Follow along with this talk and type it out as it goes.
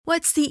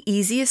What's the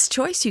easiest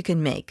choice you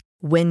can make?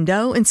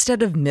 Window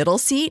instead of middle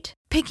seat?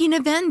 Picking a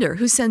vendor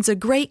who sends a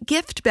great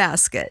gift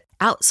basket?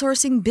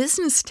 Outsourcing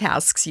business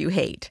tasks you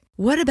hate?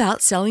 What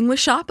about selling with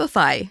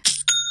Shopify?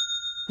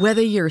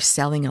 Whether you're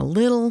selling a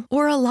little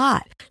or a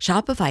lot,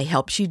 Shopify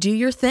helps you do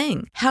your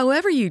thing,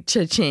 however you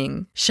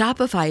cha-ching.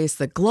 Shopify is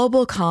the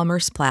global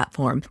commerce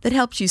platform that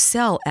helps you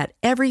sell at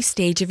every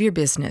stage of your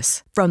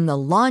business. From the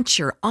launch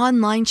your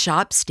online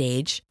shop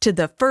stage to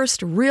the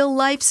first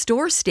real-life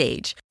store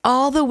stage,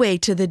 all the way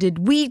to the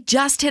did we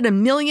just hit a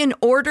million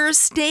orders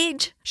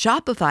stage.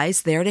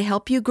 Shopify's there to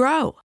help you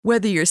grow.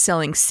 Whether you're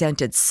selling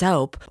scented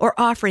soap or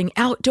offering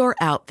outdoor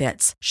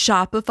outfits,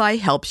 Shopify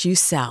helps you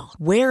sell.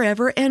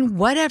 Wherever and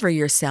whatever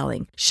you're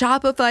selling,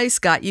 Shopify's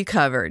got you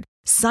covered.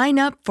 Sign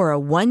up for a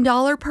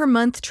 $1 per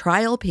month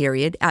trial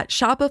period at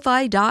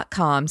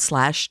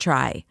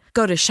shopify.com/try.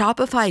 Go to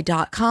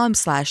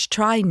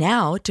shopify.com/try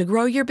now to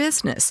grow your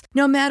business,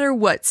 no matter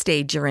what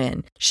stage you're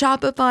in.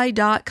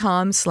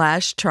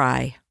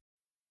 Shopify.com/try.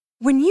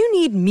 When you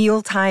need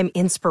mealtime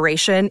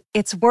inspiration,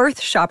 it's worth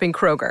shopping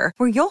Kroger,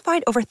 where you'll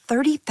find over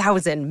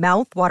 30,000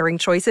 mouth-watering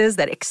choices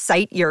that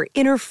excite your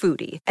inner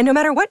foodie. And no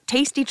matter what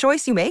tasty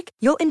choice you make,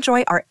 you'll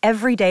enjoy our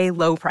everyday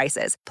low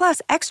prices,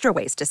 plus extra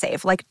ways to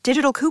save, like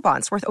digital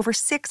coupons worth over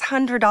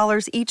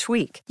 $600 each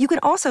week. You can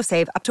also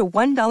save up to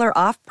 $1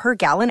 off per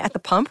gallon at the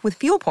pump with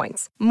fuel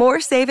points.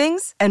 More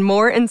savings and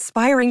more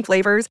inspiring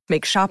flavors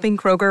make shopping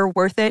Kroger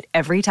worth it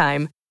every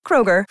time.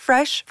 Kroger,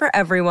 fresh for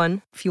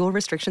everyone. Fuel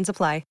restrictions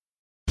apply.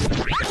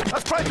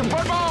 Let's play some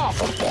football!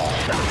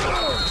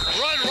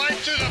 Run right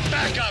through the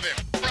back of him.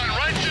 Run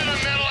right through the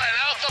middle and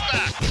out the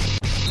back.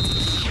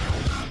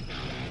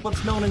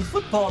 What's known in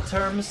football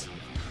terms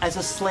as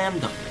a slam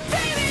dunk.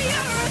 Baby, you're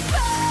a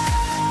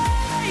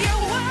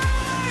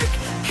firework.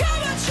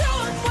 Come on,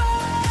 show 'em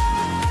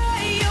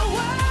why you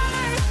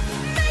work.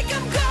 Make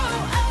 'em go,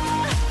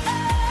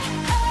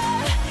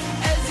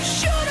 as you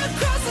shoot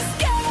across the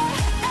sky.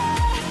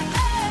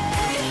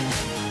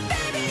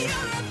 Baby, you're a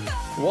firework.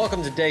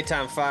 Welcome to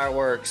Daytime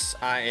Fireworks.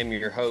 I am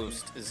your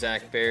host,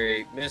 Zach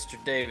Berry. Mr.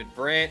 David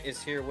Brandt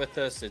is here with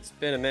us. It's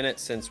been a minute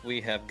since we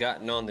have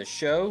gotten on the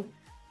show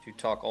to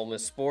talk Ole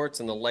Miss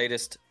sports and the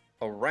latest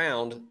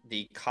around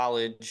the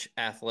college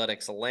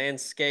athletics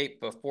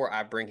landscape. Before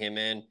I bring him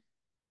in,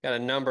 got a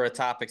number of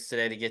topics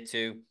today to get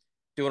to.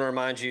 Do want to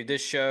remind you,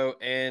 this show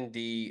and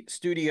the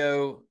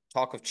studio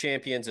Talk of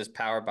Champions is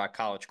powered by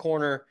College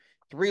Corner.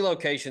 3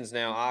 locations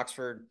now: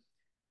 Oxford,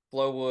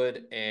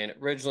 Flowwood, and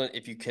Ridgeland.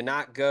 If you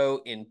cannot go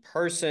in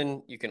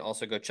person, you can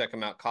also go check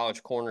them out,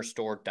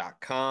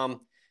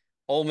 collegecornerstore.com.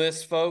 Ole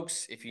Miss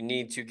folks, if you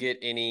need to get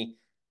any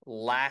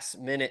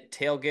last-minute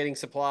tailgating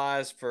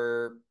supplies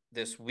for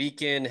this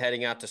weekend,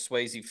 heading out to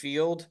Swayze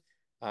Field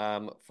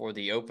for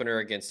the opener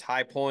against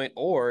High Point,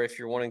 or if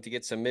you're wanting to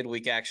get some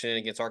midweek action in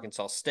against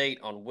Arkansas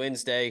State on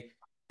Wednesday,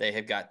 they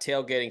have got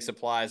tailgating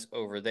supplies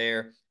over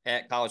there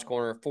at College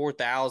Corner,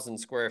 4,000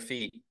 square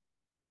feet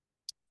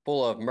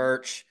full of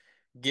merch,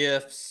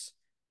 gifts,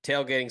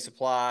 tailgating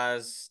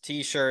supplies,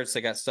 T-shirts.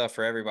 They got stuff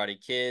for everybody,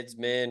 kids,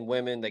 men,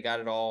 women. They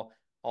got it all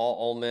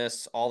Ole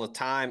Miss all the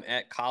time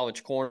at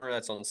College Corner.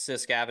 That's on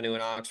Sisk Avenue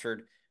in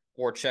Oxford,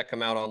 or check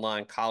them out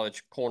online,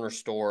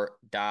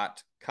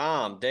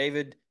 collegecornerstore.com.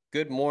 David,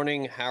 good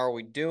morning. How are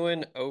we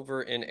doing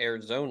over in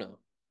Arizona?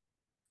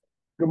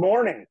 Good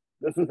morning.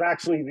 This is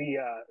actually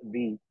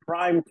the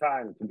prime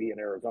time to be in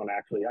Arizona,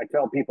 actually. I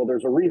tell people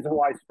there's a reason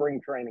why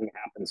spring training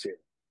happens here.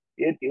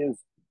 It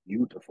is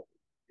beautiful.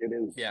 It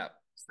is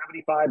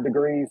 75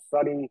 degrees,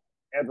 sunny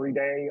every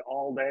day,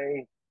 all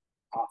day.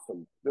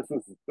 Awesome. This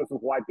is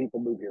why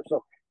people move here.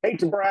 So hate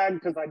to brag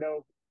because I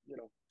know,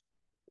 it's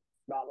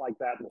not like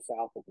that in the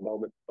South at the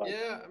moment. But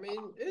yeah, I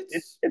mean,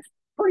 it's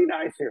pretty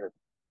nice here.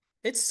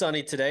 It's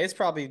sunny today. It's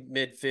probably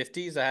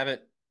mid-50s. I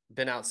haven't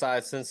been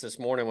outside since this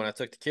morning when I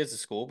took the kids to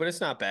school, but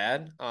it's not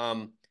bad.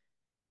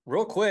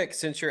 Real quick,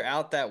 since you're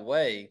out that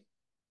way,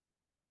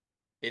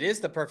 it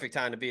is the perfect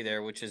time to be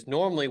there, which is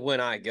normally when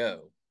I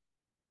go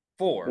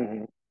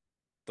for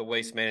the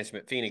Waste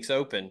Management Phoenix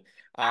Open.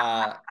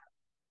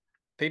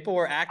 People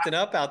were acting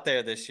up out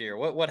there this year.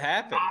 What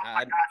happened? Oh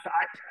my gosh,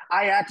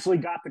 I actually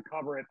got to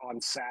cover it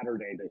on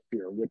Saturday this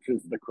year, which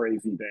is the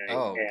crazy day.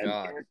 Oh, and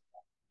God.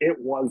 It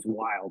was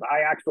wild.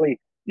 I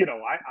actually,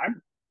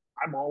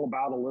 I'm all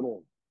about a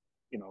little,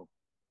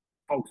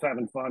 folks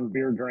having fun,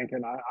 beer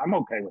drinking. I'm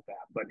okay with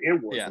that, but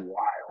it was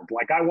wild.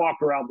 Like, I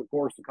walked around the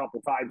course a couple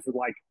times, and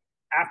like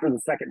after the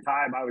second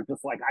time, I was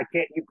just like,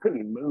 you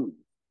couldn't move.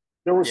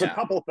 There was a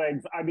couple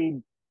things. I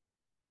mean,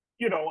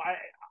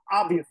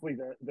 obviously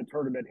the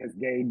tournament has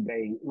gained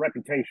a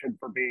reputation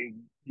for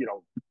being,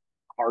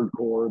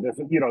 hardcore. This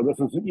is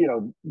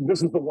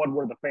the one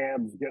where the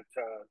fans get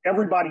to,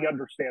 everybody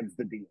understands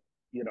the deal.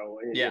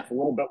 It's a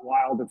little bit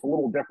wild. It's a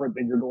little different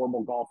than your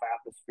normal golf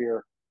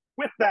atmosphere.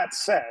 With that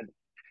said,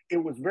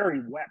 it was very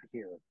wet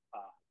here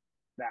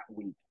that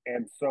week.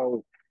 And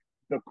so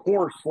the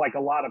course, like a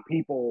lot of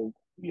people,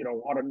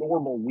 on a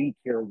normal week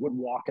here would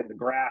walk in the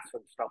grass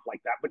and stuff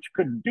like that, but you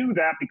couldn't do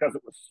that because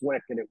it was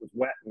slick and it was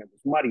wet and it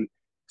was muddy.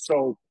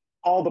 So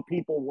all the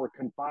people were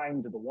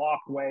confined to the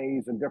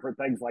walkways and different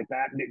things like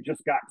that. And it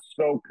just got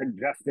so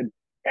congested.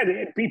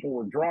 And people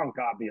were drunk,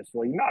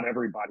 obviously, not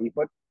everybody,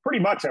 but pretty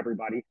much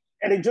everybody.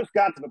 And it just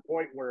got to the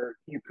point where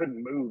you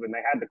couldn't move and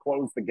they had to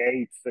close the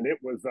gates. And it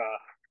was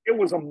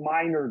a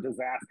minor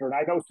disaster. And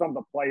I know some of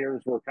the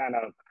players were kind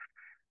of,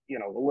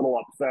 a little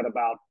upset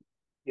about,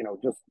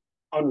 just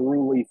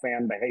unruly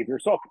fan behavior.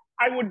 So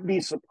I wouldn't be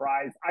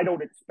surprised. I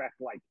don't expect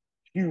like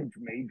huge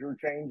major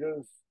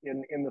changes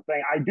in the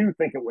thing. I do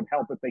think it would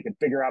help if they could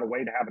figure out a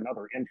way to have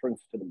another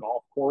entrance to the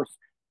golf course,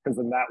 because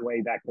in that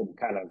way that could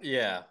kind of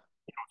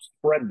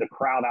spread the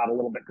crowd out a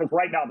little bit. Because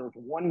right now there's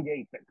one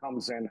gate that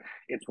comes in.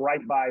 It's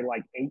right by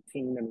like 18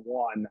 and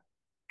 1,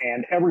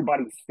 and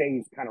everybody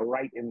stays kind of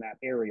right in that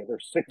area.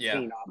 There's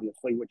 16,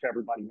 obviously, which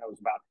everybody knows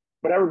about.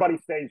 But everybody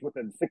stays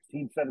within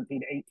 16,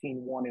 17,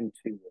 18, 1, and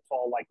 2. It's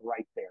all like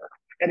right there.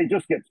 And it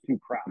just gets too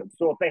crowded.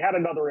 So if they had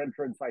another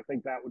entrance, I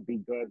think that would be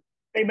good.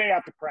 They may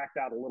have to crack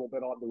down a little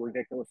bit on the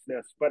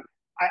ridiculousness, but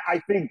I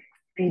think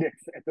Phoenix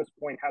at this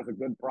point has a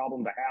good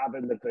problem to have,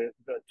 and that the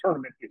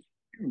tournament is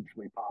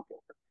hugely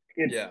popular.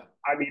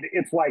 I mean,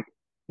 it's like,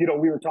 we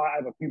were talking, I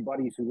have a few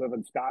buddies who live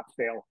in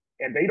Scottsdale,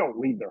 and they don't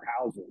leave their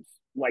houses.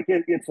 Like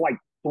it's like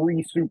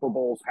 3 Super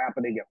Bowls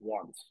happening at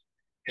once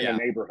in the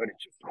neighborhood.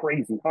 It's just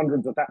crazy.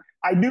 Hundreds of thousands.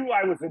 I knew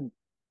I was in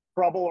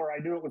trouble, or I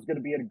knew it was going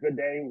to be a good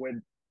day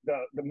when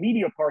the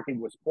media parking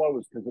was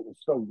closed because it was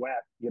so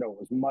wet. It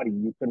was muddy.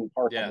 You couldn't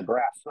park on the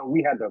grass. So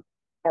we had to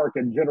park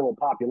in general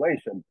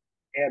population.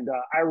 And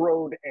I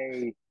rode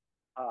a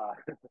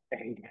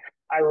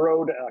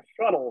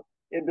shuttle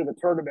into the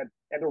tournament,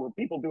 and there were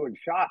people doing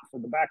shots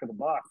in the back of the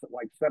bus at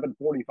like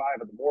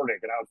 7:45 in the morning.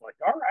 And I was like,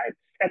 all right.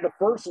 And the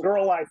first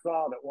girl I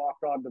saw that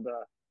walked onto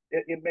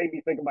it made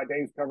me think of my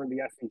days covering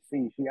the SEC.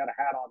 She had a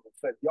hat on that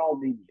said, "Y'all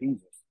need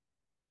Jesus."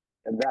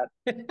 And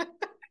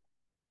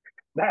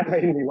that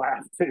made me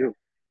laugh too.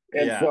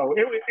 And so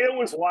it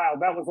was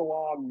wild. That was a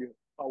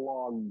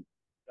long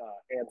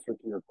answer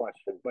to your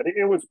question, but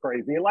it was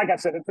crazy. And like I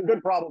said, it's a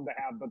good problem to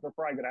have, but they're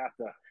probably going to have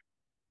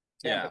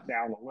to tamp it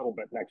down a little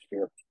bit next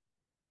year.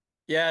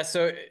 Yeah.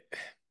 So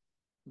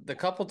the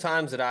couple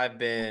times that I've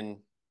been,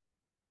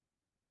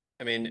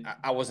 I mean,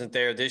 I wasn't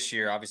there this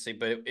year, obviously,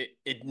 but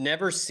it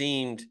never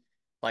seemed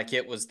like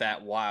it was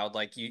that wild.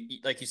 Like you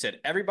said,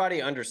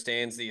 everybody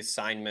understands the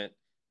assignment.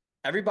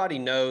 Everybody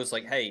knows,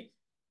 like, hey,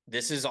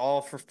 this is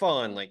all for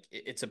fun. Like,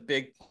 it's a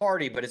big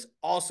party, but it's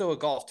also a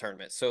golf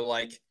tournament. So,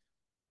 like,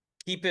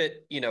 keep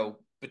it,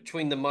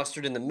 between the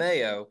mustard and the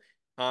mayo.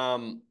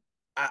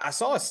 I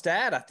saw a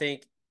stat, I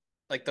think,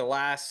 like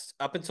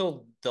up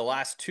until the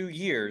last 2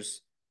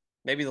 years,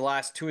 maybe the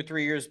last 2 or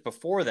 3 years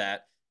before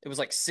that, it was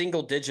like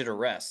single digit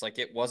arrests. Like,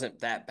 it wasn't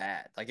that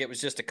bad. Like, it was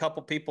just a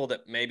couple people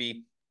that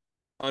maybe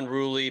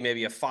unruly,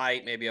 maybe a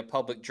fight, maybe a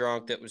public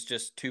drunk that was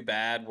just too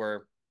bad,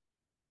 where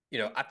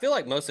I feel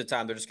like most of the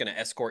time they're just going to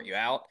escort you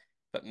out,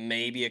 but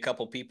maybe a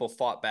couple people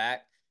fought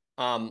back.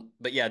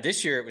 But yeah,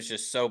 this year it was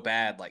just so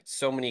bad, like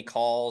so many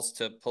calls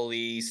to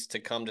police to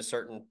come to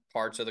certain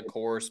parts of the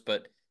course.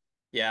 But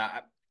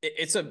yeah,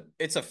 it's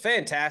a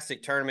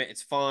fantastic tournament.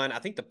 It's fun. I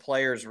think the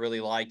players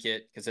really like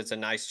it because it's a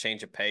nice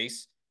change of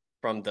pace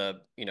from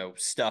the,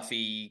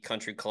 stuffy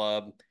country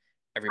club.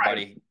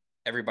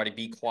 Everybody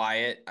be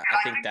quiet. I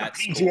think that's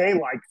the PGA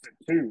cool. likes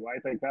it too. I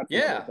think that's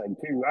another thing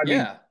too. I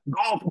mean,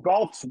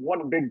 golf's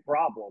one big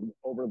problem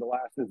over the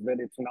last is that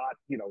it's not,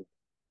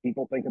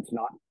 people think it's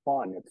not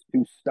fun. It's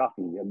too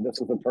stuffy. And this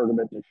is a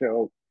tournament to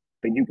show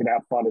that you can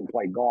have fun and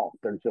play golf.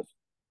 There's just,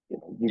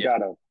 you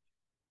gotta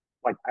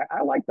like,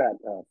 I like that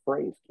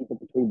phrase, keep it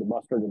between the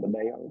mustard and the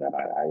mayo. That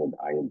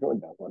I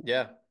enjoyed that one.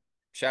 Yeah.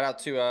 Shout out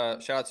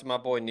to my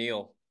boy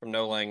Neil from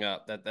No Laying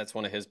Up. That's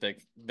one of his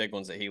big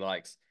ones that he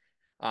likes.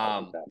 I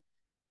like that.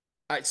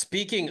 All right,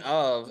 speaking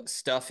of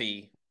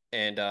stuffy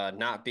and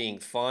not being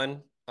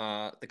fun,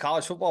 the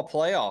college football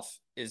playoff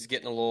is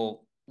getting a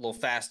little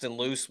fast and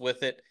loose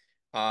with it.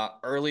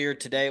 Earlier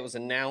today, it was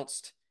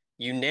announced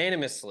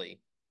unanimously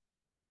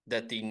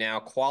that the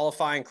now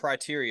qualifying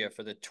criteria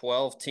for the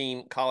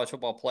 12-team college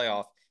football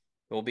playoff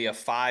will be a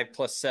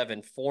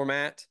 5+7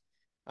 format.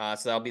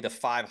 So that'll be the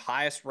 5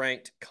 highest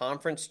ranked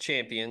conference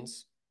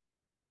champions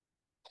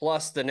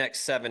plus the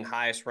next 7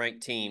 highest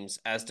ranked teams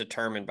as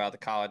determined by the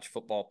College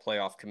Football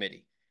Playoff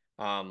Committee.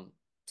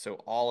 So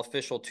all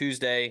official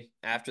Tuesday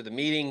after the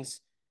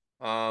meetings.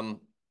 Dr.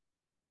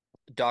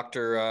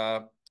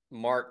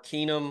 Mark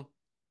Keenum,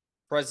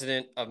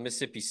 president of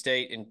Mississippi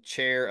State and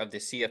chair of the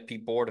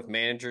CFP Board of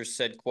Managers,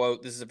 said,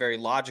 quote, "This is a very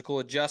logical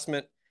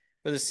adjustment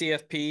for the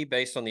CFP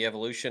based on the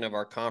evolution of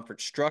our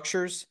conference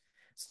structures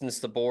since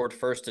the board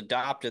first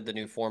adopted the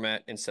new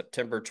format in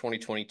September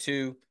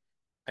 2022.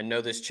 I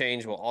know this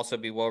change will also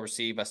be well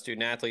received by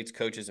student athletes,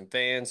 coaches, and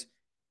fans.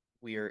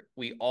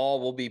 We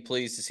all will be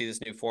pleased to see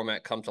this new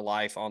format come to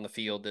life on the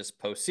field this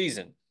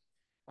postseason."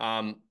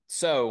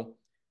 So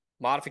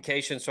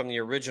modifications from the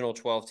original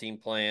 12-team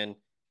plan.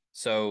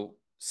 So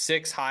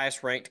 6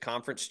 highest ranked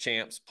conference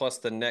champs plus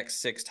the next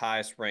 6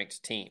 highest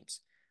ranked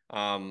teams.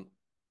 There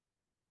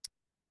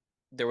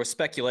was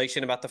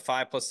speculation about the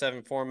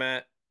 5+7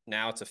 format.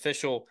 Now it's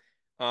official.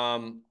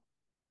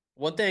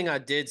 One thing I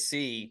did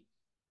see,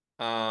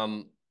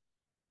 um,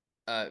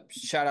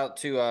 shout out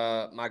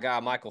to my guy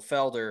Michael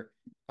Felder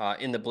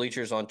in the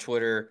bleachers on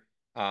Twitter,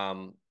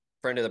 friend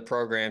of the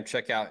program.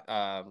 Check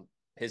out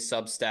his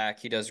Substack.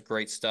 He does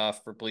great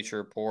stuff for Bleacher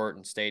Report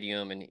and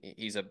Stadium, and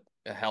he's a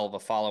hell of a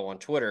follow on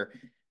Twitter.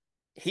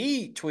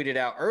 He tweeted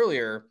out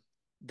earlier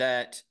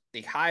that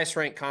the highest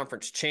ranked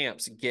conference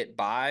champs get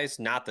buys,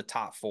 not the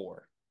top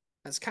four.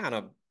 That's kind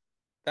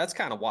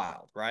of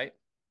wild, right?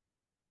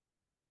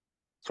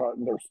 So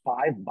there's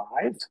 5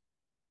 buys?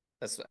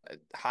 That's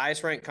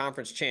highest ranked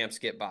conference champs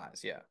get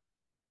buys. Yeah.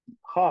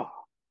 Huh.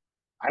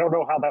 I don't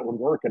know how that would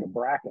work in a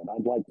bracket.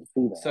 I'd like to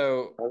see that.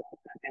 So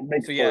it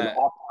makes so for an yeah.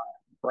 awkward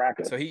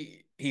bracket. So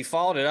he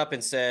followed it up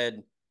and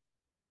said,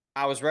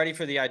 I was ready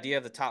for the idea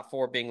of the top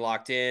four being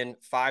locked in,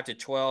 5 to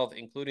 12,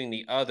 including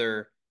the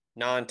other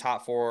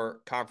non-top four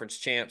conference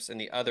champs and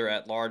the other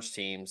at-large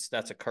teams.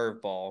 That's a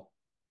curveball.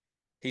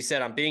 He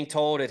said, I'm being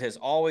told it has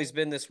always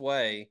been this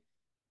way.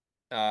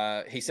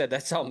 He said,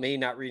 that's on me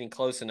not reading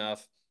close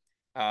enough.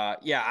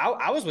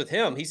 I was with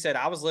him. He said,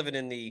 I was living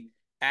in the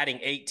adding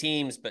 8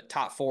 teams, but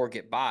top 4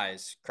 get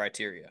buys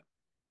criteria.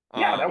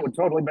 Yeah, that would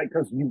totally make,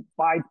 because you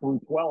 5 through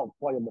 12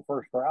 play in the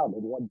first round,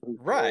 and 1 through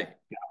 4 right.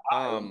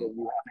 and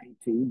you have 8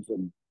 teams,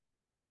 and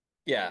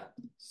yeah,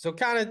 so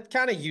kind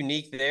of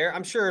unique there.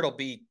 I'm sure it'll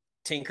be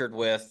tinkered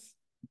with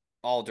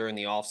all during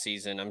the off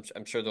season.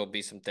 I'm sure there'll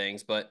be some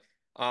things, but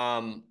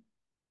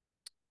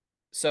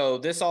so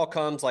this all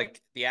comes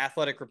like the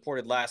Athletic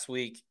reported last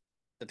week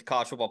that the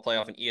college football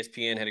playoff and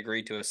ESPN had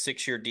agreed to a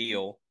 6-year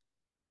deal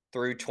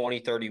through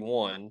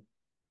 2031.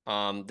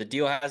 The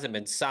deal hasn't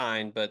been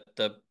signed, but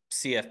the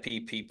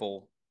CFP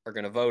people are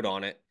going to vote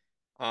on it.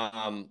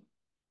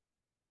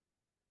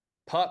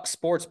 Puck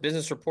Sports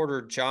business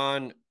reporter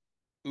John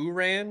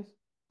Oran,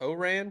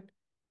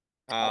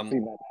 I've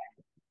seen that.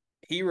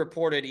 he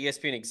reported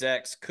ESPN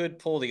execs could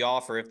pull the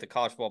offer if the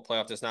college football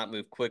playoff does not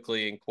move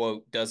quickly and,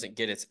 quote, doesn't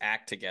get its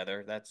act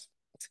together. It's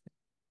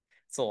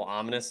a little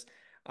ominous.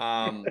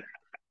 Bum,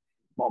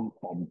 bum,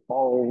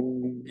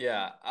 bum.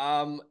 Yeah.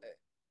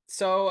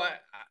 So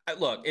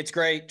look, it's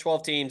great.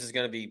 12 teams is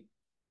going to be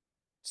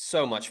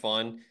so much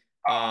fun.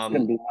 It's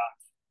gonna be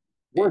nuts.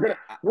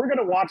 We're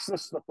gonna watch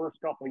this the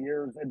first couple of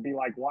years and be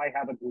like, why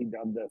haven't we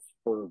done this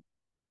for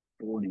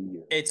 40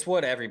 years? It's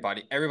what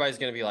everybody's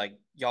going to be like,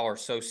 y'all are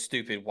so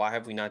stupid. Why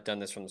have we not done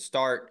this from the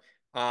start?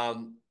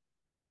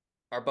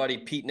 Our buddy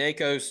Pete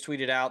Nakos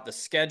tweeted out the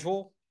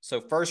schedule.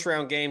 So first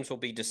round games will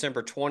be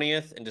December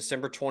 20th and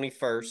December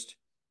 21st.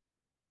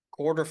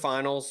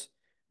 Quarterfinals,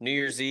 New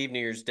Year's Eve, New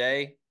Year's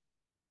Day.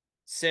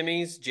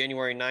 Semis,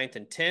 January 9th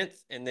and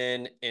 10th. And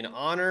then in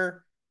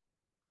honor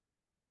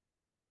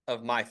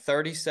of my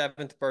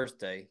 37th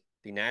birthday,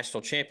 the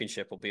national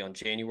championship will be on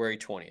January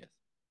 20th.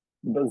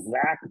 The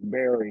Zach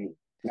Berry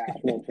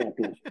National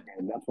Championship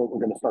game. That's what we're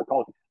going to start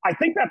calling. I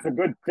think that's a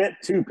good fit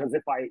too, because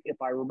if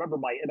I remember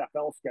my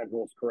NFL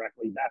schedules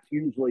correctly, that's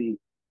usually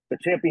the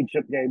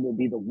championship game will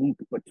be the week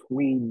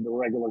between the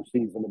regular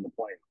season and the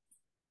playoffs.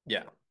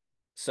 Yeah.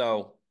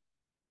 So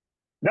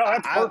no,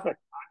 that's perfect.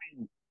 I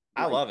mean,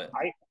 I love it.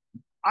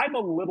 I'm a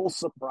little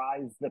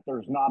surprised that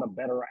there's not a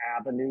better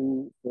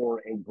avenue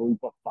for a group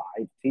of 5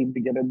 team to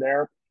get in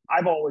there.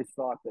 I've always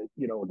thought that,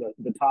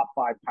 the top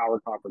 5 power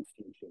conference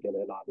teams should get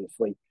in,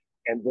 obviously.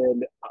 And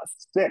then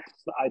a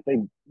 6th, I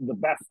think the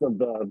best of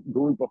the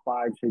group of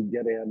 5 should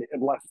get in,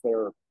 unless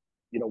they're,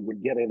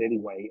 would get in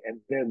anyway.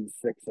 And then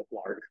 6 at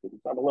large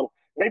teams.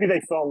 Maybe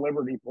they saw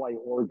Liberty play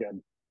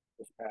Oregon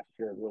this past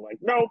year and were like,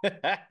 nope.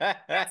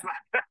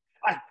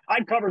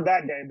 I covered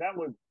that game.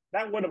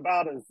 That went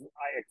about as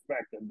I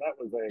expected. That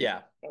was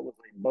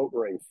a boat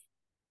race.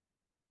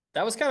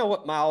 That was kind of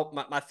what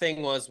my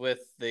thing was with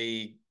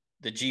the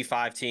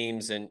G5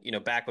 teams, and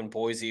back when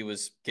Boise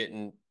was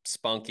getting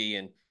spunky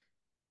and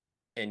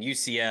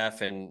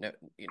UCF, and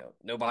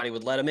nobody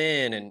would let them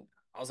in, and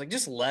I was like,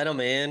 just let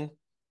them in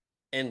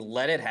and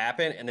let it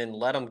happen, and then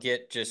let them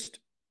get just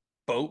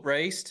boat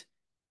raced,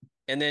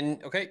 and then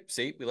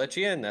see, we let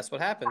you in. That's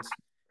what happens.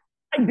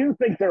 I do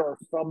think there are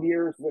some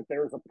years that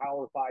there's a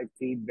Power 5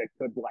 team that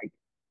could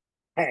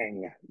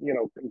hang,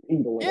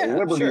 compete a little. Yeah,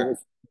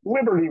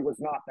 Liberty was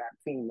not that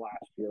team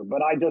last year,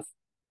 but I just,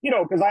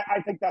 because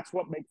I think that's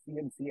what makes the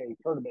NCAA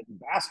tournament in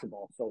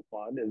basketball so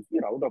fun is,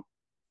 the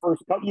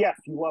first, yes,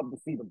 you love to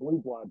see the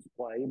Blue Bloods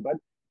play, but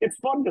it's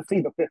fun to see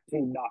the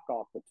 15 knock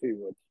off the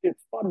 2.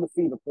 It's fun to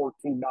see the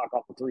 14 knock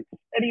off the 3,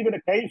 and even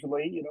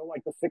occasionally,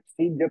 the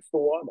 16 gets the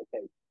 1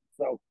 occasionally.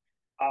 So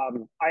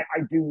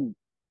I do,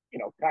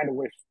 kind of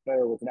wish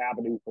there was an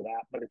avenue for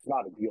that, but it's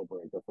not a deal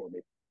breaker for me.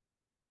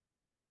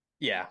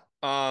 Yeah.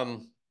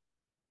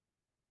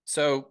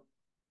 So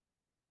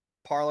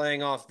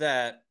parlaying off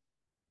that,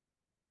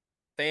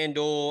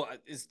 FanDuel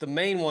is the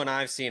main one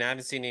I've seen. I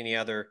haven't seen any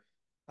other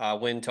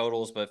win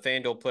totals, but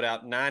FanDuel put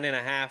out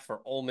 9.5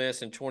 for Ole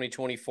Miss in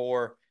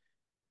 2024.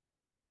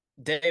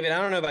 David,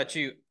 I don't know about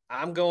you.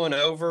 I'm going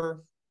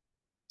over.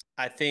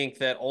 I think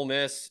that Ole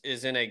Miss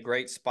is in a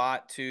great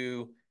spot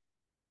to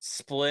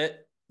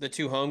split the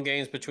 2 home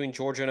games between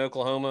Georgia and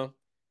Oklahoma.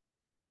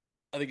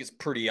 I think it's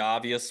pretty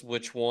obvious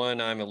which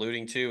one I'm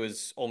alluding to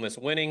is Ole Miss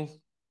winning,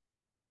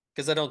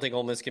 because I don't think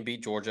Ole Miss can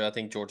beat Georgia. I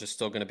think Georgia's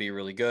still going to be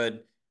really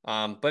good.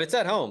 But it's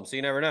at home, so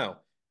you never know.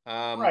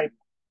 Um, Right.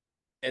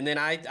 and then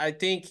I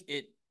think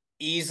it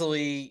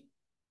easily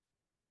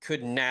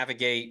could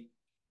navigate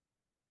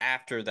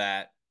after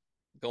that,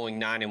 going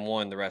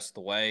 9-1 the rest of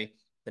the way.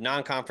 The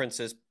non-conference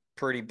is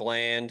pretty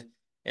bland,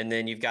 and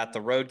then you've got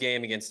the road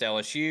game against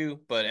LSU.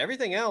 But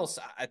everything else,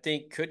 I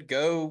think, could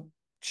go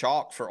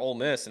chalk for Ole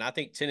Miss, and I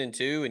think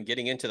 10-2 and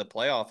getting into the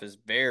playoff is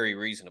very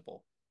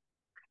reasonable.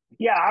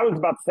 Yeah, I was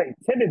about to say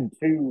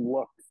 10-2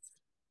 looks,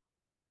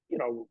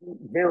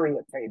 very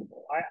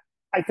attainable.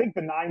 I think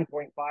the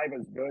 9.5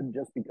 is good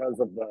just because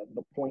of the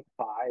 0.5,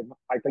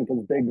 I think is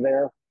big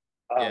there.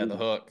 Yeah, the Um,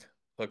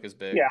 hook is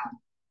big. yeah,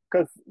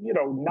 because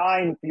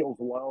 9 feels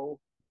low,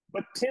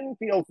 but 10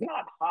 feels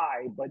not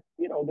high, but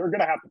they're going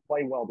to have to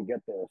play well to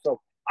get there. So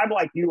I'm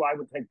like you, I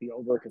would take the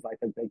over because I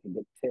think they can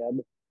get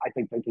 10. I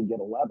think they can get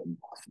 11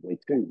 possibly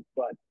too.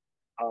 But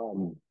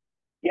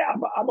yeah,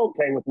 I'm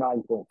okay with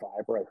 9.5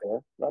 right there.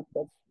 I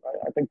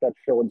think that's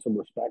showing some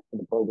respect for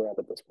the program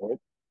at this point.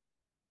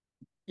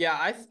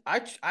 Yeah,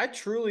 I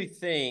truly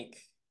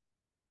think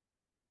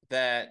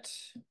that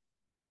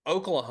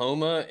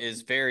Oklahoma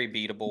is very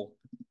beatable.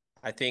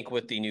 I think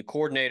with the new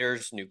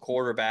coordinators, new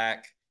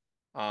quarterback,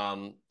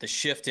 the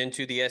shift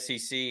into the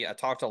SEC. I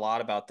talked a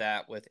lot about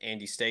that with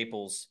Andy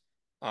Staples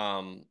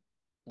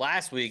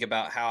last week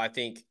about how I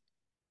think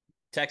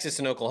Texas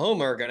and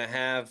Oklahoma are going to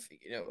have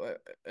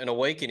an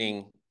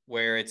awakening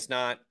where you're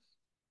not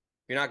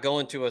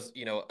going to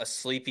a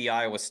sleepy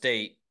Iowa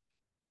State.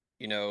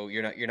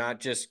 You're not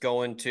just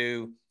going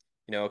to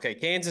okay,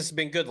 Kansas has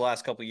been good the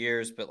last couple of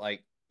years, but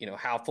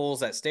how full is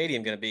that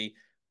stadium going to be?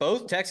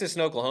 Both Texas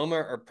and Oklahoma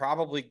are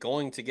probably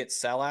going to get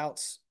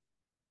sellouts.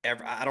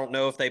 I don't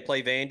know if they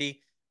play Vandy,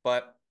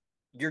 but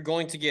you're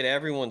going to get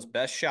everyone's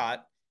best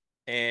shot,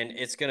 and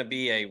it's going to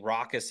be a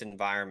raucous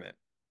environment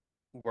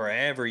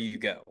wherever you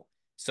go.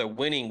 So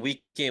winning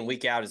week in,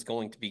 week out is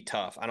going to be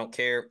tough. I don't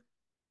care.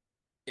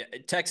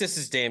 Texas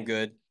is damn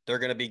good. They're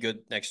going to be good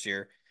next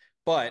year,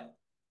 but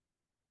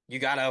you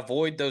got to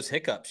avoid those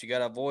hiccups. You got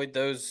to avoid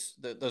those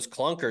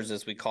clunkers,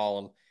 as we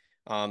call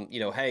them.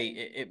 Hey,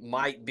 it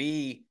might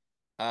be,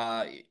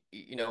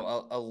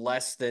 a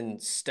less than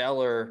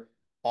stellar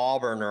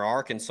Auburn or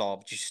Arkansas,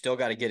 but you still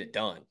got to get it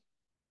done.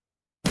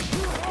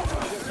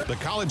 The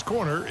College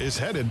Corner is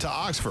headed to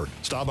Oxford.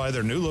 Stop by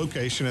their new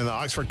location in the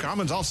Oxford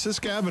Commons off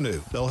Sisk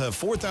Avenue. They'll have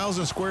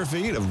 4,000 square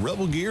feet of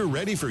Rebel gear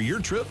ready for your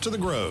trip to the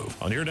Grove.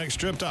 On your next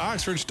trip to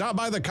Oxford, stop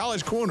by the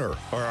College Corner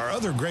or our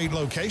other great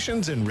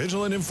locations in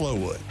Ridgeland and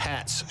Flowood.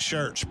 Hats,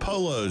 shirts,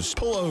 polos,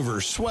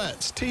 pullovers,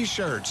 sweats,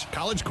 t-shirts.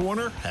 College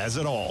Corner has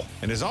it all.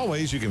 And as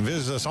always, you can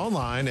visit us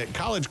online at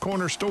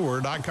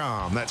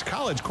collegecornerstore.com. That's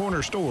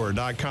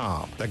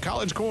collegecornerstore.com. The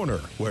College Corner,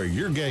 where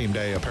your game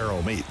day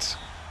apparel meets.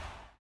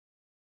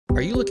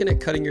 Are you looking at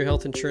cutting your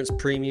health insurance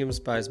premiums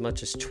by as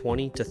much as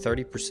 20 to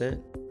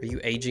 30%? Are you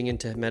aging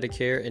into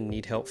Medicare and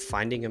need help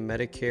finding a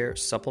Medicare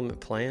supplement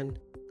plan?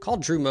 Call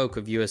Drew Moak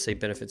of USA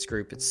Benefits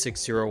Group at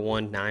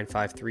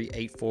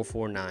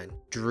 601-953-8449.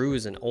 Drew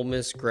is an Ole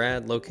Miss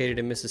grad located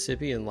in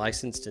Mississippi and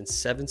licensed in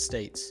 7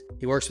 states.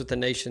 He works with the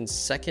nation's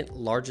second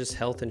largest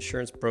health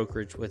insurance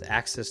brokerage with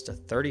access to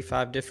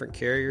 35 different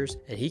carriers,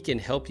 and he can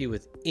help you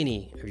with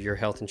any of your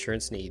health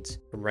insurance needs.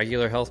 From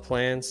regular health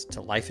plans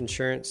to life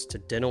insurance to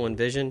dental and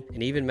vision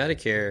and even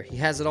Medicare, he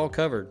has it all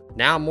covered.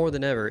 Now more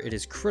than ever, it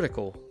is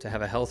critical to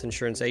have a health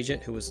insurance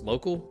agent who is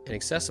local and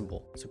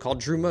accessible. So call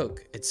Drew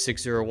Moak at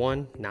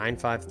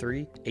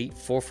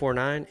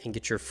 601-953-8449 and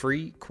get your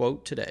free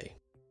quote today.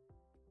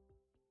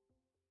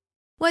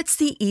 What's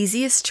the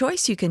easiest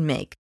choice you can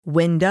make?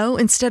 Window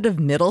instead of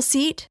middle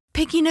seat?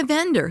 Picking a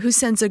vendor who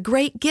sends a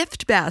great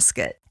gift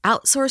basket?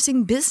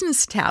 Outsourcing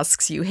business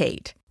tasks you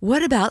hate?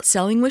 What about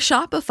selling with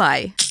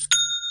Shopify?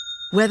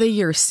 Whether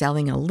you're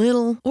selling a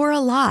little or a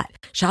lot,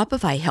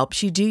 Shopify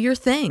helps you do your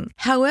thing,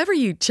 however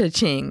you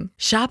cha-ching.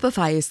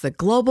 Shopify is the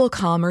global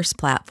commerce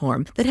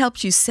platform that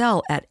helps you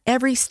sell at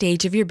every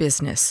stage of your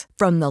business.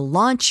 From the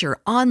launch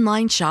your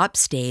online shop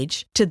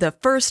stage to the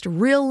first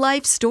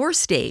real-life store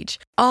stage,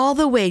 all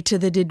the way to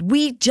the did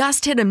we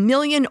just hit 1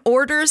 million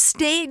orders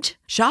stage.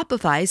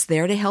 Shopify's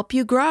there to help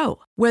you grow.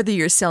 Whether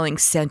you're selling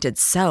scented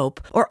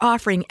soap or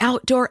offering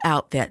outdoor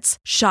outfits,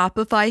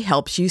 Shopify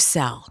helps you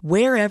sell.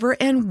 Wherever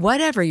and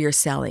whatever you're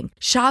selling,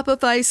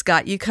 Shopify's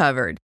got you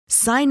covered.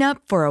 Sign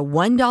up for a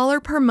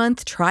 $1 per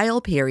month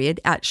trial period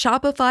at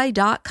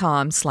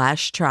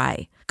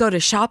shopify.com/try. Go to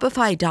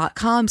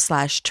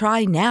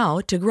shopify.com/try now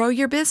to grow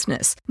your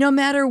business, no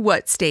matter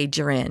what stage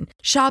you're in.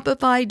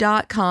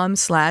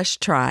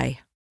 Shopify.com/try.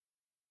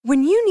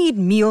 When you need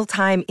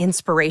mealtime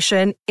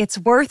inspiration, it's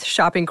worth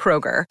shopping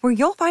Kroger, where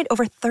you'll find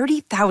over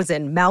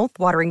 30,000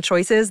 mouth-watering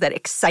choices that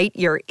excite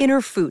your inner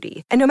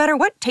foodie. And no matter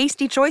what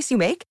tasty choice you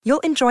make,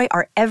 you'll enjoy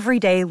our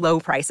everyday low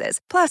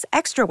prices, plus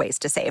extra ways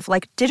to save,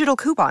 like digital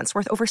coupons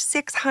worth over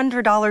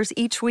 $600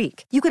 each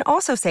week. You can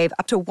also save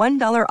up to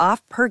 $1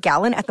 off per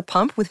gallon at the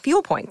pump with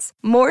fuel points.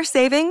 More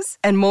savings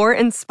and more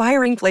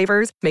inspiring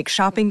flavors make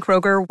shopping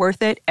Kroger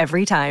worth it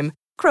every time.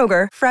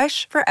 Kroger,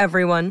 fresh for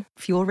everyone.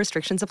 Fuel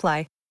restrictions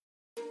apply.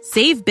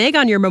 Save big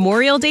on your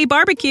Memorial Day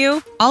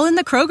barbecue, all in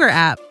the Kroger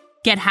app.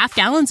 Get half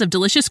gallons of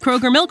delicious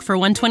Kroger milk for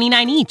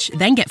 $1.29 each.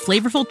 Then get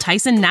flavorful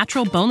Tyson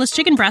natural boneless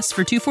chicken breasts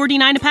for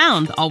 $2.49 a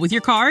pound, all with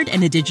your card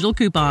and a digital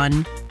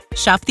coupon.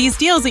 Shop these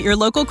deals at your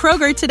local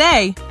Kroger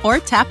today, or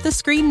tap the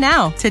screen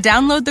now to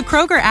download the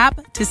Kroger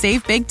app to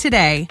save big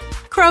today.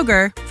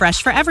 Kroger,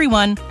 fresh for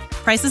everyone.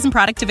 Prices and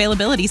product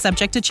availability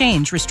subject to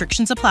change.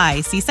 Restrictions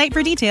apply. See site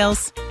for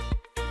details.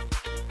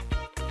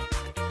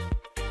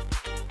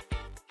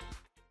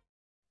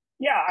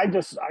 Yeah,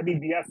 I mean,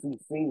 the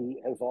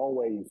SEC has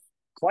always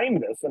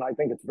claimed this, and I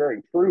think it's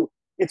very true.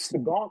 It's the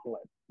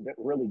gauntlet that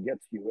really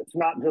gets you. It's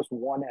not just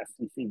one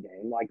SEC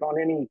game. Like on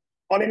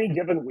any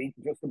given week,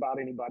 just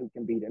about anybody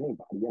can beat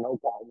anybody. You know,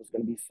 Oklahoma's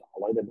going to be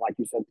solid, and like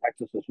you said,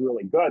 Texas is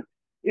really good.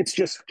 It's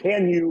just,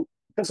 can you?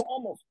 Because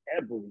almost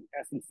every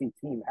SEC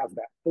team has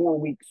that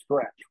 4-week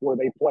stretch where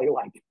they play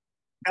like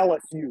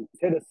LSU,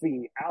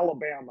 Tennessee,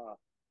 Alabama,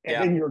 and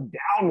then your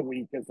down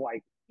week is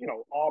like, you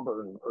know,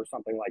 Auburn or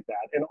something like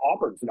that. And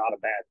Auburn's not a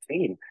bad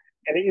team.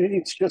 And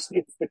it's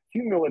the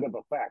cumulative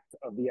effect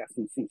of the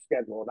SEC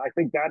schedule. And I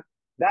think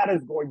that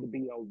is going to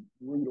be a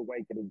rude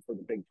awakening for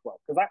the Big 12.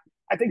 Because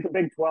I think the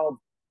Big 12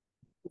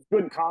 is a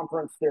good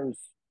conference. There's,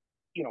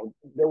 you know,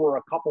 there were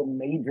a couple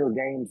major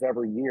games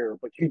every year,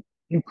 but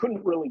you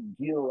couldn't really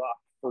gear up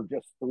for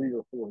just 3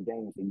 or 4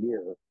 games a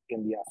year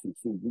in the SEC.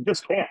 You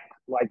just can't.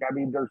 Like, I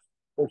mean, there's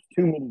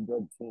too many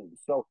good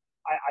teams. So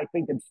I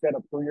think instead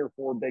of 3 or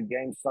 4 big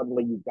games,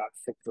 suddenly you've got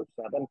 6 or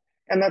 7,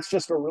 and that's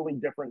just a really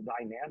different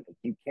dynamic.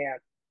 You can't,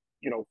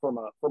 you know, from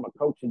a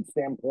coaching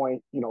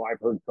standpoint, you know,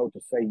 I've heard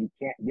coaches say you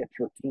can't get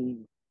your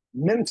team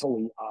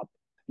mentally up.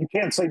 You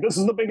can't say this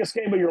is the biggest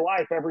game of your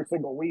life every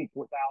single week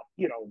without,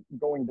 you know,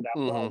 going to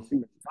that well too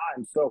many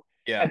times. So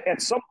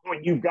at some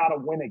point you've got to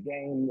win a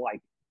game,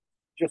 like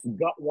just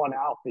gut one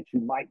out that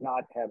you might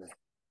not have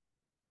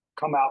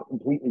come out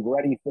completely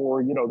ready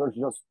for. You know,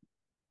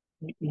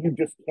 you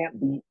just can't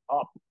be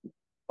up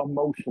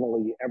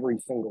emotionally every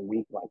single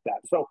week like that.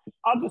 So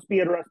I'll just be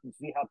interested to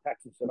see how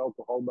Texas and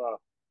Oklahoma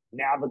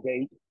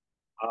navigate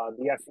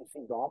the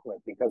SEC gauntlet,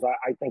 because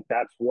I think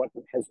that's what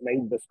has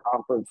made this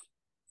conference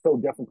so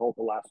difficult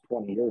the last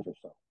 20 years or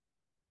so.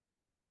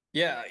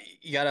 Yeah,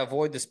 you got to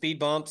avoid the speed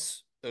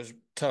bumps, those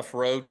tough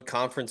road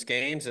conference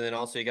games, and then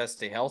also you got to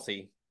stay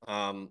healthy.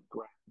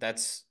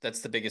 That's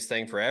the biggest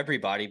thing for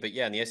everybody. But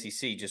yeah, in the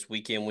SEC, just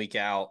week in, week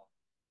out,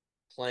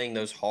 playing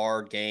those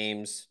hard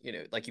games, you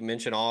know, like you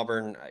mentioned,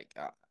 Auburn.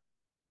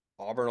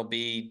 Auburn will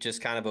be just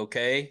kind of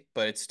okay,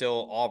 but it's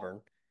still Auburn.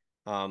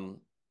 And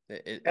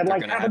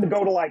like having to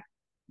go to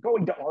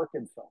going to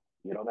Arkansas,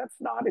 you know, that's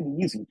not an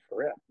easy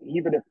trip,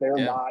 even if they're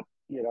not.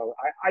 You know,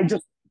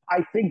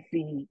 I think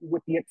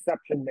with the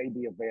exception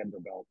maybe of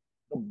Vanderbilt,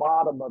 the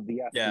bottom of the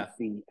SEC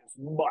is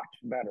much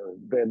better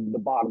than the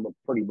bottom of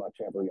pretty much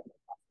every other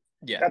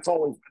conference. Yeah, that's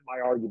always been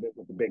my argument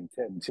with the Big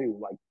Ten too.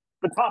 Like,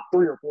 the top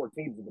 3 or 4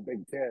 teams in the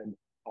Big Ten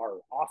are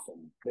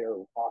awesome. They're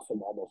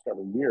awesome almost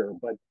every year,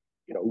 but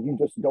you know, you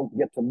just don't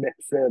get to mix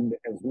in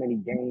as many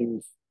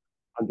games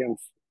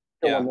against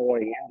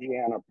Illinois,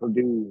 Indiana,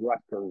 Purdue,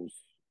 Rutgers,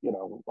 you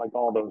know, like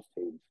all those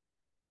teams.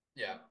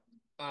 Yeah.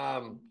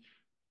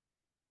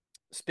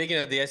 Speaking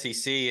of the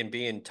SEC and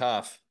being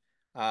tough,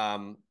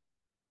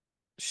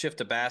 shift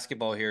to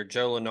basketball here.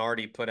 Joe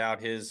Lunardi put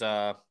out his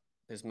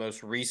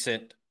most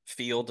recent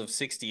field of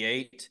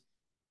 68,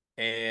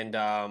 and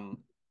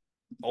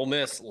Ole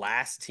Miss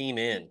last team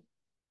in.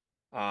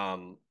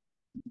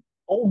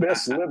 Ole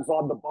Miss lives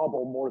on the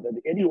bubble more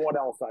than anyone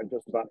else I've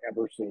just about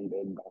ever seen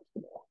in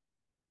basketball.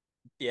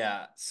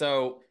 Yeah.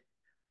 So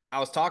I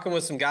was talking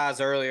with some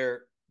guys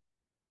earlier.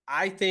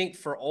 I think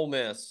for Ole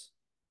Miss,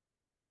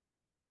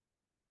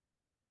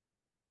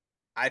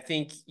 I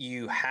think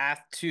you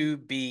have to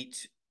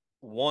beat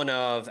one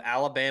of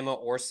Alabama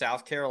or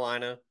South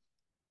Carolina,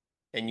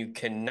 and you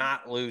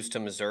cannot lose to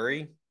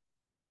Missouri.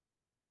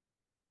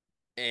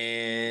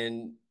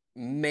 And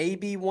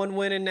maybe one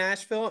win in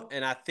Nashville,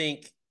 and I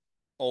think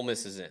Ole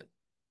Miss is in.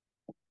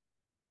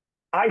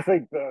 I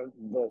think the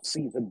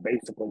season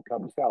basically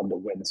comes down to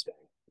Wednesday.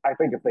 I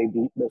think if they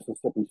beat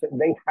Mississippi State,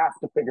 they have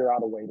to figure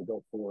out a way to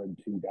go 4-2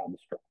 down the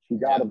stretch. You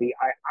got to be.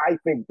 I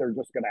think they're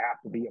just going to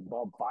have to be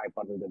above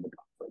 500 in the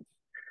conference.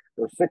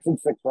 They're 6-6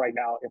 right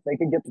now. If they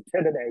can get to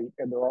 10-8,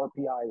 and their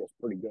RPI is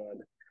pretty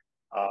good,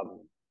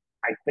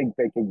 I think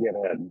they can get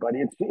in. But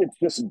it's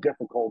just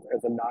difficult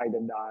as a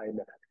 9-9.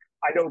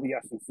 I know the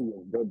SEC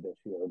is good this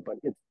year, but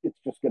it's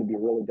just going to be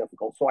really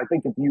difficult. So I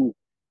think if you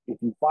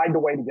find a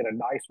way to get a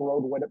nice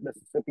road win at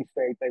Mississippi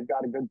State, they've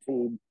got a good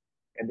team.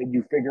 and then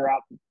you figure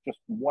out just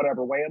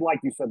whatever way. And like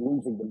you said,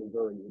 losing to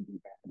Missouri would be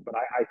bad, but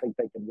I think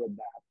they can win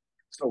that.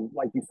 So,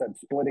 like you said,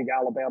 splitting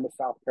Alabama,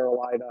 South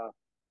Carolina,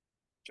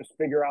 just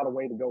figure out a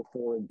way to go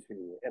 4-2.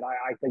 And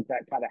I think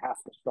that kind of has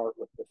to start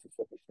with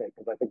Mississippi State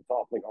because I think it's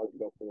awfully hard to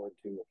go 4-2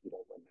 if you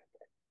don't win that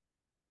game.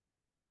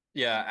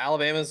 Yeah,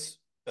 Alabama's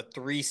a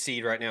 3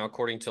 seed right now,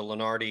 according to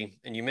Lenardi.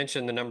 And you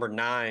mentioned the number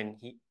 9.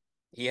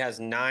 He has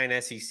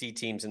 9 SEC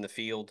teams in the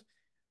field.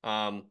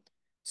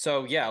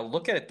 So yeah,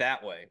 look at it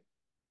that way.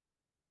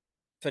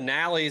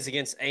 Finale is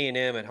against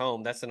A&M at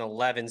home. That's an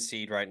 11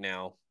 seed right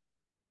now.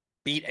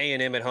 Beat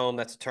A&M at home.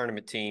 That's a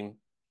tournament team.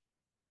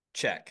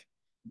 Check.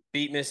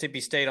 Beat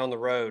Mississippi State on the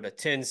road, a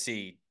 10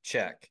 seed.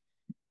 Check.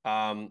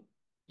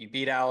 You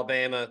beat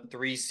Alabama,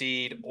 3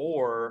 seed,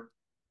 or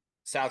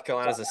South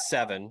Carolina's a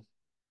 7.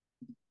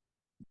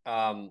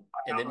 And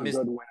then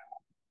good win.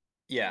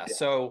 Yeah,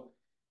 so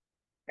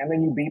and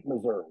then you beat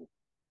Missouri.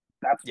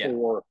 That's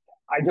 4.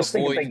 I just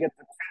think if they get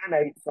to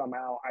 10-8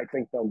 somehow, I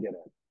think they'll get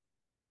in.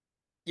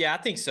 Yeah, I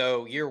think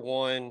so. Year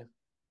one,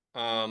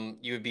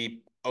 you would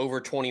be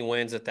over 20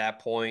 wins at that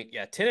point.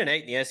 Yeah,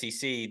 10-8 in the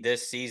SEC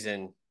this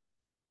season.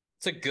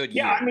 It's a good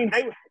year. Yeah, I mean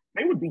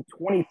they would be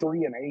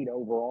 23-8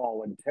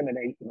 overall and 10-8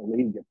 in the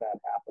league if that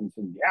happens.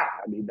 And yeah,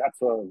 I mean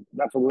that's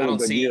a really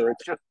good year.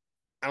 It's just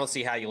I don't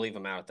see how you leave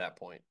them out at that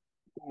point.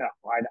 No,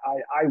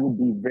 I would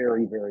be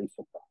very, very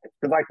surprised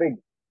because I think,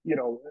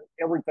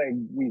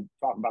 everything we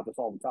talk about this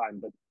all the time,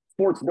 but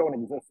sports don't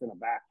exist in a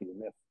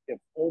vacuum. If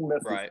Ole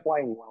Miss is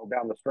playing well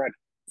down the stretch,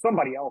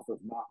 somebody else is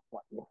not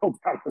playing well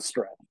down the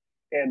stretch.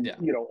 And,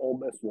 Ole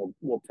Miss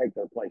will take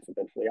their place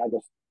eventually.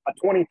 A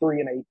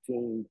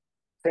 23-18,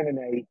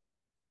 10-8,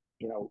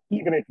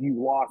 even if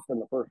you lost in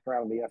the first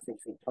round of the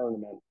SEC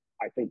tournament,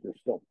 I think you're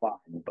still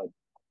fine. But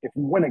if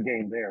you win a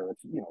game there,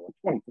 it's,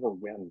 a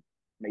 24-win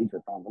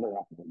major conference. They're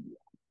not going to do that.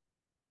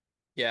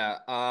 Yeah.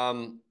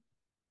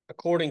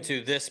 According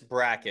to this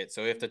bracket,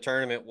 so if the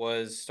tournament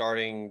was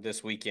starting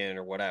this weekend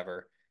or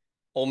whatever,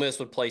 Ole Miss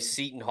would play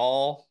Seton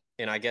Hall,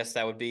 and I guess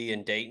that would be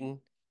in Dayton.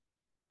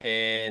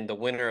 And the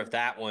winner of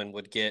that one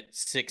would get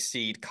 6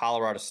 seed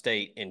Colorado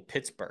State in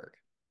Pittsburgh.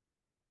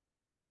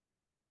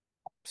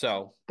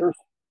 So there's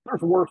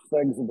worse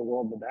things in the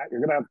world than that.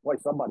 You're going to have to play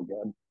somebody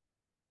good.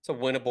 It's a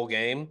winnable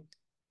game.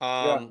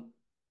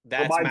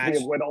 That reminds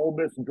me of when Ole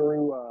Miss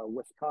drew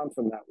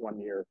Wisconsin that one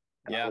year.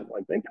 And I was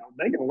like, they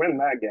can win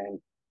that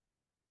game.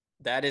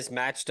 That is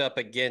matched up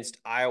against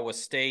Iowa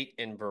State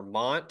and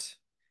Vermont.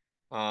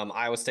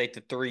 Iowa State,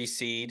 the 3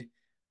 seed.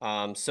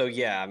 So,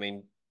 yeah, I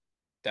mean,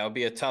 that would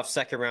be a tough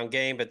second-round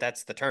game, but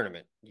that's the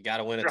tournament. You got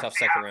to win a tough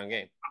second-round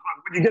game.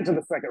 When you get to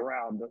the second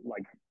round,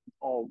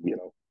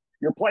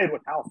 you're playing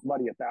with house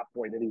money at that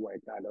point anyway,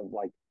 kind of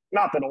like,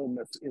 not that Ole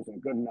Miss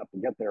isn't good enough to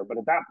get there, but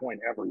at that point,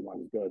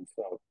 everyone's good.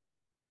 So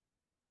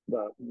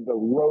the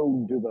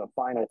road to the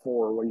Final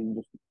Four where you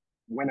just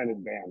win in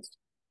advance.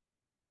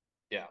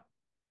 Yeah.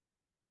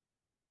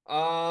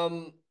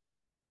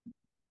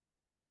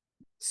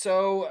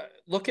 So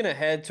looking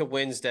ahead to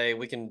Wednesday,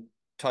 we can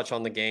touch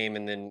on the game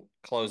and then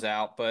close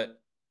out,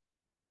 but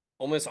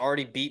Ole Miss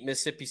already beat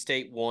Mississippi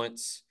State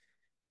once,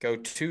 go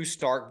to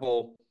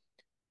Starkville.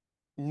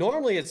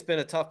 Normally it's been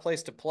a tough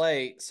place to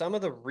play. Some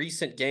of the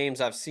recent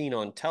games I've seen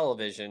on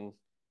television,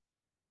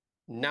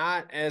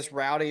 not as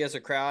rowdy as a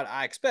crowd.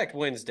 I expect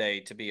Wednesday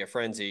to be a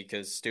frenzy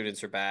because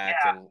students are back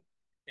and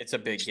it's a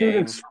big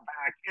game. Students are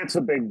back. It's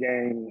a big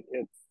game.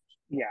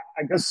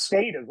 I guess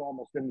State is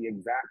almost in the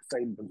exact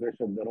same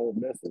position that Ole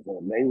Miss is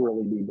in. They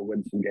really need to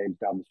win some games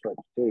down the stretch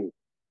too.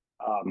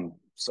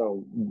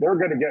 So they're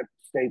going to get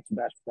State's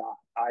best shot.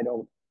 I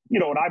don't,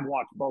 and I've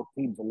watched both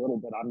teams a little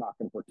bit. I'm not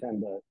going to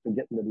pretend to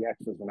get into the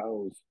X's and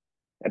O's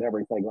and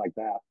everything like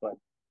that. But,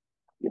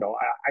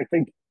 I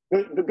think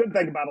the good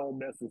thing about Ole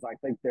Miss is I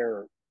think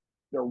they're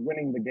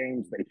winning the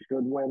games they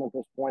should win at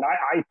this point.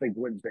 I think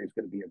Wednesday's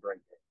going to be a great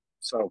game.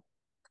 So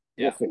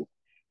we'll see.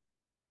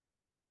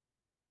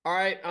 All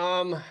right.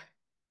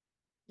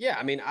 Yeah,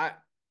 I mean,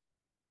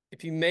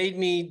 if you made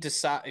me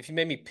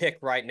pick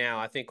right now,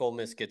 I think Ole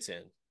Miss gets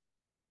in.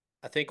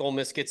 I think Ole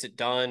Miss gets it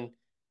done.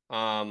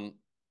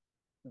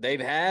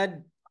 They've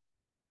had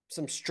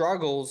some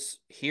struggles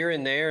here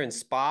and there in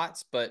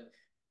spots, but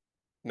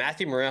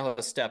Matthew Morrell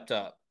has stepped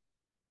up.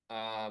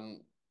 I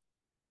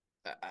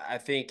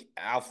think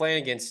Al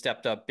Flanagan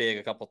stepped up big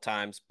a couple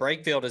times.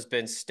 Brakefield has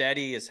been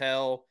steady as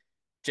hell.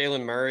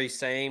 Jalen Murray,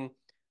 same.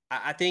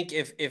 I think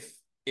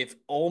if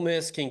Ole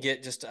Miss can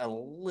get just a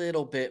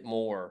little bit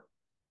more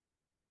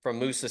from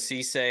Musa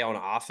Cisse on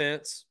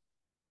offense,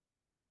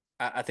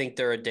 I think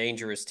they're a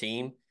dangerous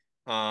team.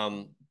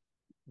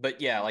 But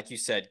yeah, like you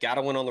said, got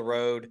to win on the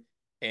road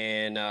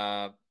and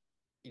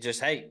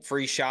just,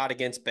 free shot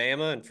against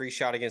Bama and free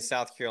shot against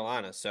South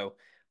Carolina. So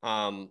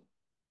I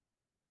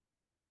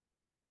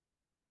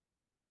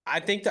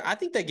think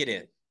they get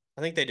in.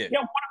 I think they do.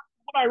 Yeah,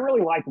 what I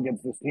really like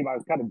against this team, I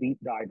was kind of deep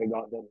diving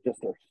on them,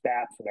 just their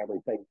stats and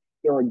everything.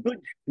 They're a good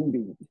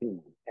shooting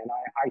team. And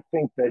I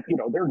think that,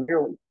 they're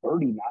nearly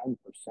 39%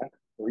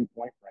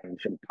 3-point range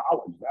in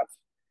college. That's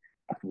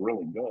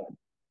really good.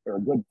 They're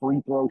a good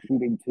free throw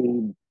shooting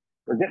team.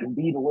 They're getting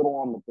beat a little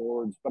on the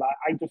boards, but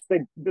I just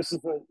think this is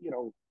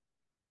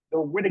they're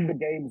winning the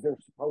games they're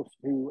supposed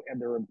to,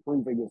 and they're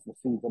improving as the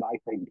season, I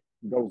think,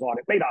 goes on.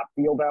 It may not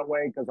feel that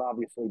way because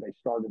obviously they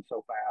started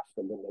so fast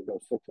and then they go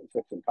 6-6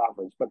 in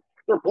conference, but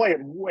they're playing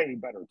way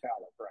better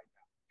talent right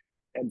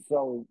now. And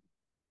so,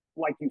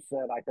 like you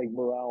said, I think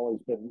morale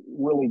has been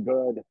really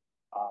good.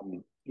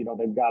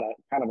 They've got a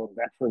kind of a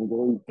veteran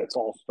group that's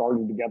all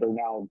starting together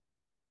now.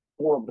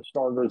 Four of the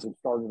starters have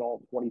started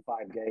all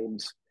 25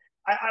 games.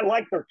 I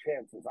like their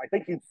chances. I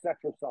think you set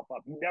yourself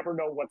up. You never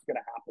know what's going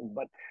to happen,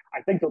 but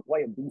I think they're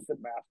playing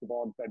decent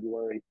basketball in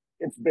February.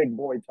 It's big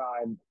boy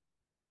time.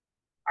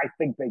 I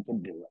think they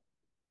can do it.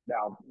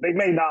 Now, they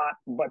may not,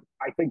 but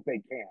I think they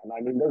can.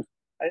 I mean,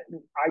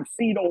 I've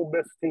seen Ole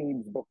Miss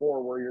teams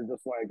before where you're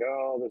just like,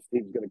 oh, this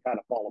team's going to kind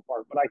of fall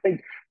apart. But I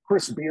think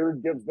Chris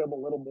Beard gives them a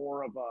little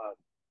more of a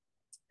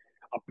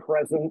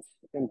presence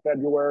in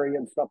February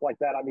and stuff like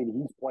that. I mean,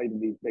 he's played in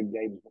these big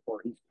games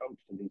before. He's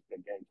coached in these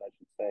big games, I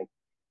should say.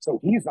 So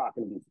he's not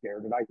going to be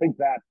scared. And I think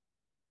that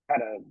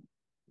kind of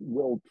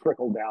will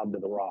trickle down to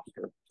the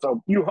roster.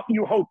 So you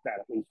hope that,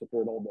 at least if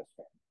you're an Ole Miss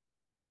fan.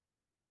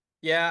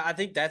 Yeah, I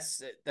think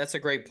that's a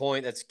great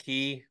point. That's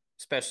key,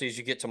 especially as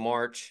you get to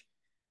March.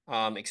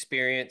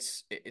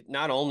 Experience,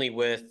 not only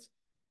with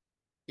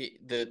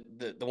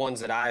the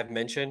ones that I've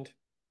mentioned.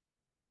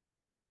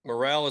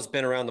 Morrell has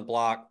been around the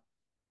block.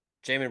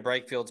 Jamin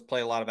Breakfield's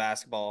played a lot of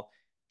basketball.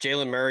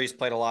 Jalen Murray's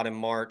played a lot in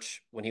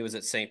March when he was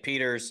at St.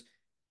 Peter's.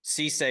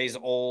 Cisse's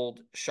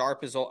old.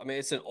 Sharp is old. I mean,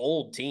 it's an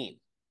old team.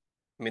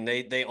 I mean,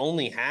 they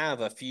only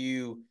have a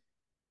few,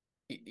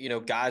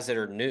 guys that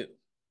are new.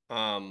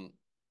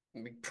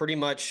 Pretty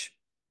much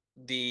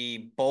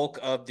the bulk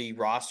of the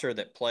roster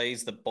that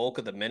plays the bulk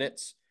of the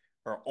minutes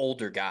are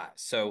older guys.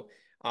 So,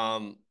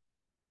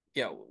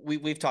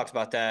 we've talked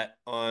about that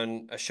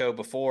on a show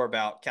before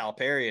about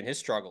Calipari and his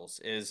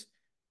struggles.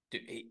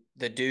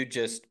 The dude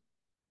just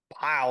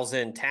piles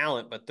in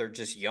talent, but they're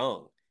just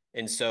young.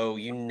 And so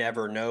you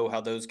never know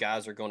how those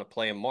guys are going to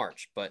play in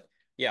March. But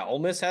yeah, Ole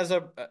Miss has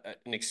an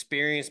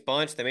experienced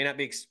bunch. They may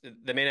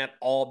not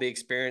all be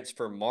experienced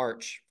for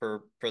March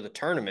for the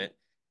tournament,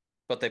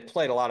 but they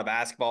played a lot of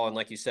basketball. And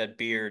like you said,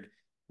 Beard,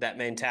 that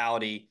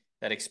mentality,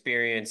 that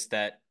experience,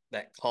 that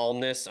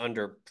calmness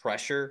under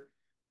pressure,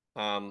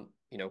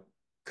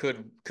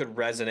 could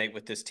resonate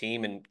with this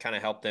team and kind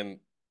of help them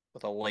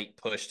with a late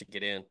push to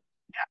get in.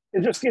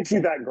 It just gives you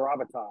that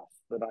gravitas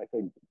that I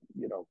think,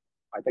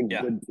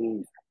 good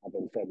teams have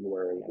in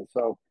February. And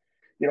so,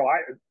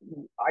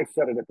 I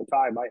said it at the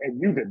time, and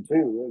you did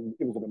too.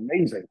 It was an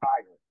amazing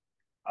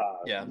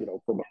hire,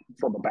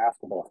 from a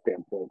basketball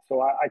standpoint.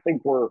 So I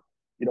think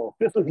if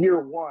this is year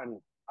one,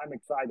 I'm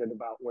excited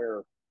about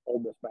where Ole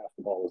Miss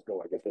basketball is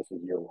going if this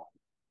is year one.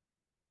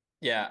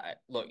 Yeah,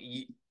 look,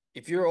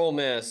 if you're Ole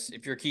Miss,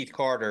 if you're Keith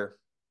Carter,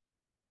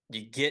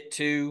 you get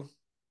to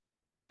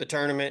the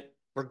tournament,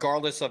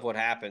 regardless of what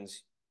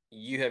happens,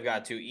 you have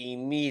got to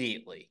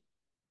immediately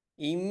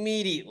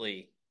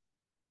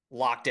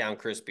lock down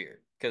Chris Beard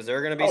because there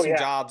are going to be some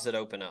jobs that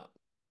open up.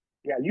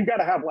 Yeah, you got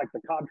to have like the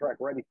contract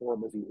ready for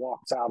him as he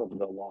walks out of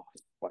the loss.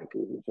 Like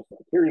it's just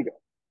like, here you go.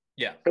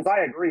 Yeah, because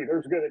I agree.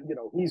 There's good,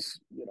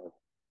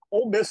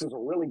 Ole Miss is a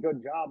really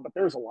good job, but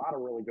there's a lot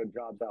of really good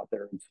jobs out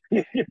there.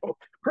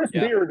 Chris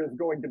Beard is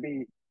going to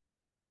be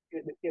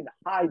in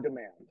high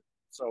demand.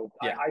 So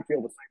I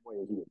feel the same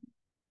way as you.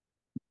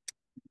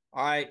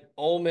 All right,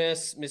 Ole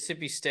Miss,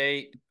 Mississippi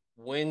State,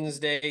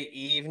 Wednesday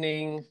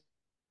evening.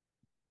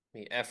 Let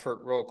me effort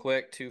real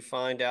quick to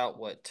find out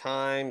what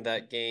time.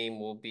 That game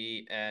will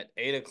be at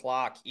 8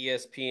 o'clock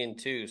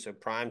ESPN2, so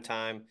prime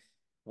time,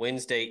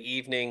 Wednesday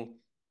evening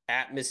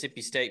at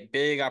Mississippi State.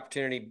 Big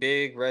opportunity,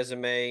 big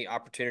resume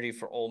opportunity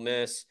for Ole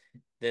Miss.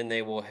 Then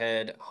they will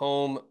head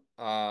home,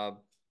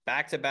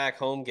 back-to-back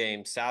home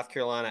games, South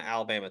Carolina,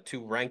 Alabama,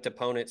 two ranked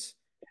opponents,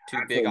 two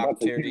big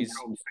opportunities.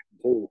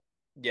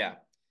 Yeah.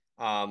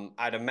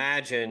 I'd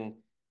imagine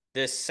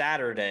this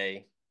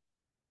Saturday,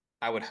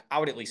 I would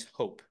at least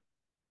hope,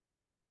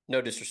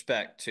 no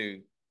disrespect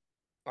to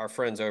our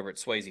friends over at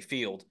Swayze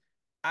Field,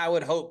 I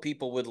would hope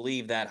people would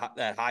leave that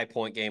High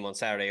Point game on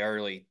Saturday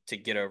early to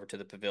get over to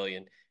the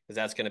Pavilion because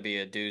that's going to be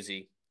a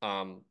doozy,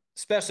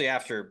 especially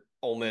after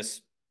Ole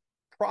Miss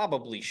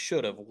probably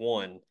should have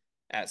won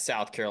at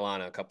South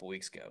Carolina a couple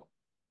weeks ago.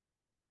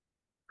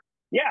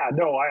 Yeah,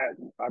 no,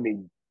 I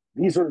mean,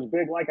 these are as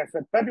big. Like I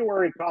said,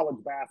 February college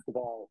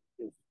basketball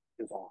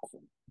is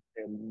awesome,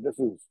 and this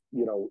is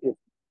if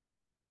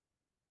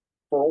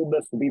for Ole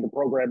Miss to be the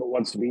program it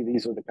wants to be,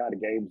 these are the kind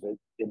of games that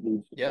it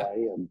needs to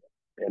play.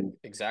 And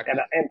exactly.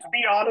 And to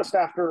be honest,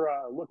 after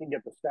looking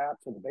at the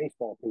stats of the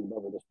baseball team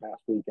over this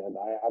past weekend,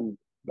 I'm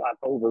not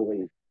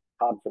overly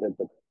confident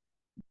that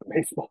the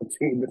baseball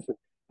team is.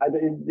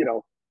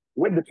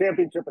 Win the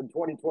championship in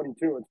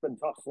 2022. It's been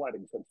tough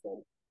sledding since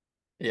then.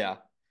 Yeah.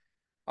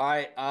 All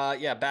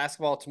right.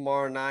 Basketball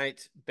tomorrow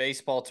night,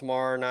 baseball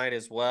tomorrow night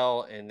as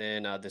well. And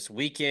then this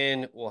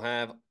weekend, we'll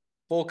have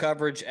full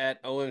coverage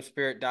at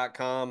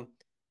omspirit.com.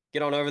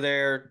 Get on over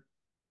there,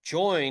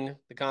 join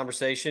the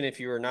conversation if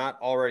you are not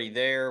already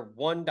there.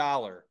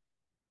 $1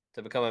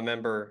 to become a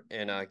member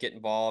and get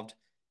involved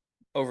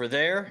over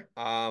there.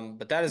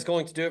 But that is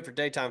going to do it for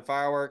Daytime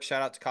Fireworks.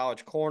 Shout out to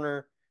College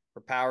Corner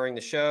for powering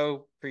the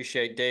show.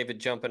 Appreciate David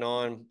jumping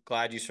on.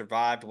 Glad you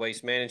survived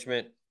Waste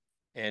Management.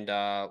 And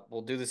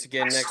we'll do this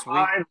again next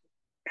week.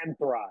 And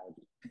thrive.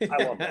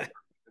 I love that.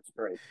 It's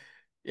great.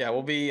 Yeah,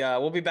 we'll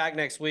be back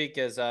next week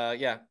as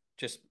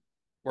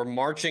we're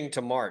marching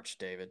to March,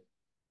 David.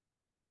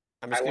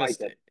 I'm just gonna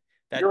say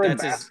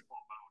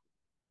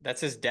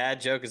that's his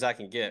dad joke as I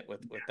can get with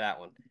that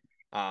one.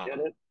 Get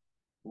it?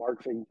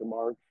 Marching to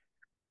March.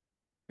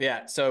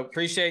 Yeah, so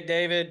appreciate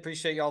David.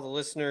 Appreciate y'all the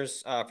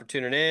listeners for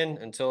tuning in.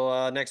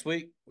 Until next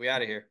week, we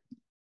out of here.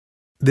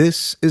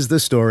 This is the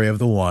story of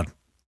the one.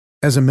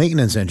 As a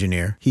maintenance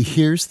engineer, he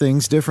hears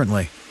things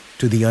differently.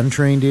 To the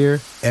untrained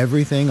ear,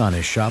 everything on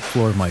his shop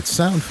floor might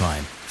sound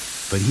fine,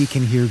 but he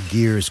can hear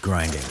gears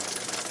grinding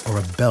or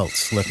a belt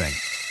slipping.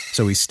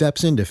 So he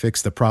steps in to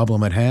fix the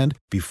problem at hand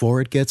before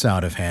it gets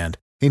out of hand.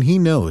 And he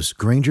knows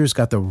Grainger's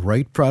got the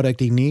right product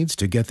he needs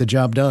to get the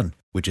job done,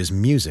 which is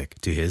music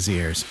to his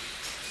ears.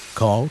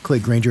 Call,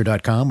 click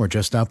Grainger.com, or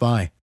just stop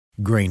by.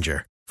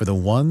 Grainger, for the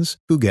ones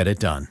who get it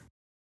done.